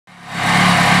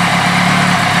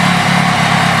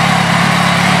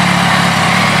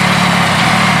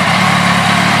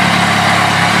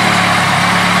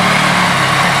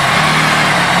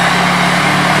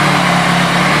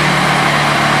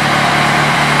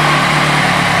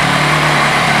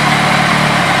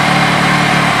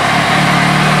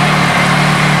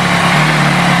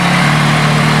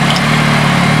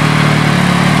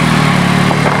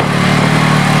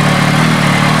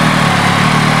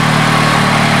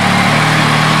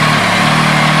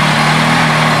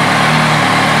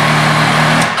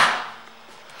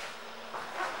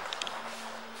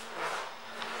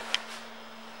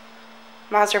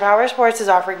Monster Powersports is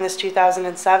offering this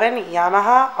 2007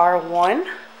 Yamaha R1.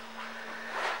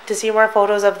 To see more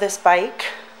photos of this bike,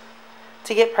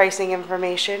 to get pricing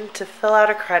information, to fill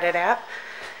out a credit app,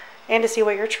 and to see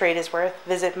what your trade is worth,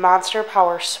 visit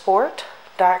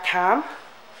monsterpowersport.com.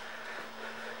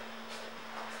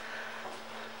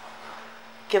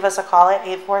 Give us a call at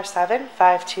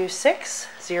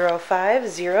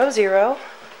 847-526-0500.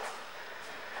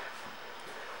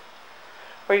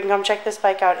 Or you can come check this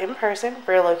bike out in person.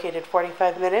 We're located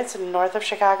 45 minutes north of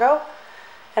Chicago,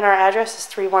 and our address is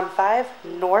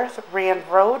 315 North Rand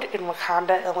Road in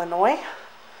Wauconda, Illinois.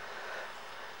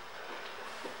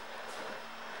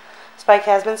 This bike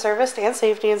has been serviced and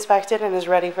safety inspected and is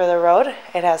ready for the road.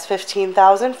 It has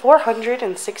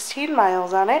 15,416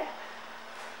 miles on it.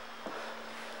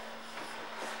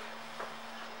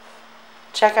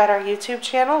 Check out our YouTube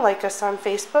channel, like us on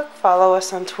Facebook, follow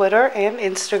us on Twitter and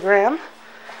Instagram.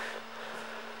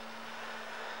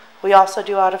 We also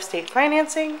do out-of-state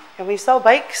financing, and we sell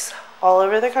bikes all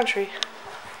over the country.